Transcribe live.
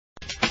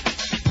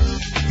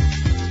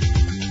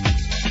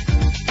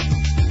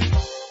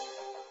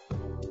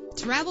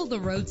Travel the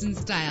roads in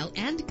style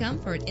and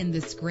comfort in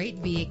this great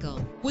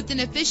vehicle. With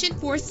an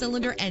efficient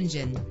 4-cylinder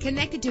engine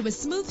connected to a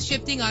smooth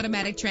shifting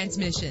automatic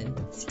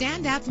transmission.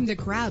 Stand out from the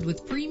crowd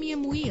with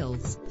premium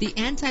wheels. The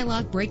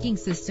anti-lock braking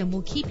system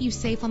will keep you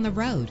safe on the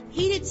road.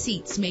 Heated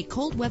seats make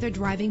cold weather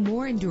driving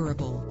more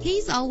endurable.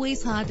 He's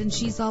always hot and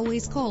she's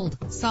always cold.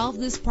 Solve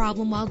this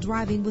problem while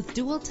driving with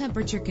dual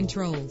temperature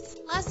controls.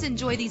 Plus,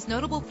 enjoy these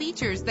notable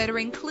features that are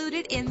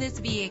included in this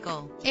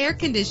vehicle: air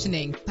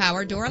conditioning,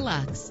 power door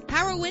locks,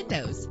 power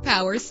windows,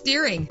 power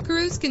steering,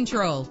 cruise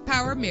control,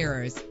 power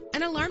mirrors,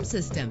 an alarm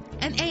system,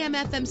 an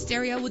AM/FM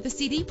stereo with a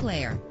CD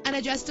player, an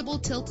adjustable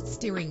tilt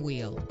steering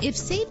wheel. If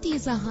safety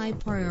is a high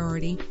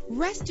priority,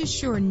 rest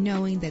assured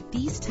knowing that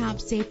these top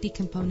safety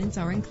components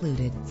are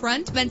included: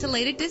 front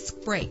ventilated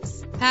disc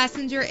brakes,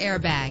 passenger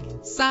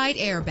airbag, side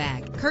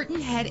airbag, curtain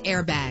head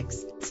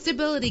airbags,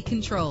 stability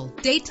control,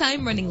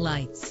 daytime running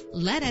lights.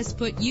 Let us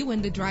put you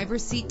in the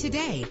driver's seat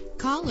today.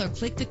 Call or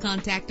click to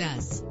contact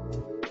us.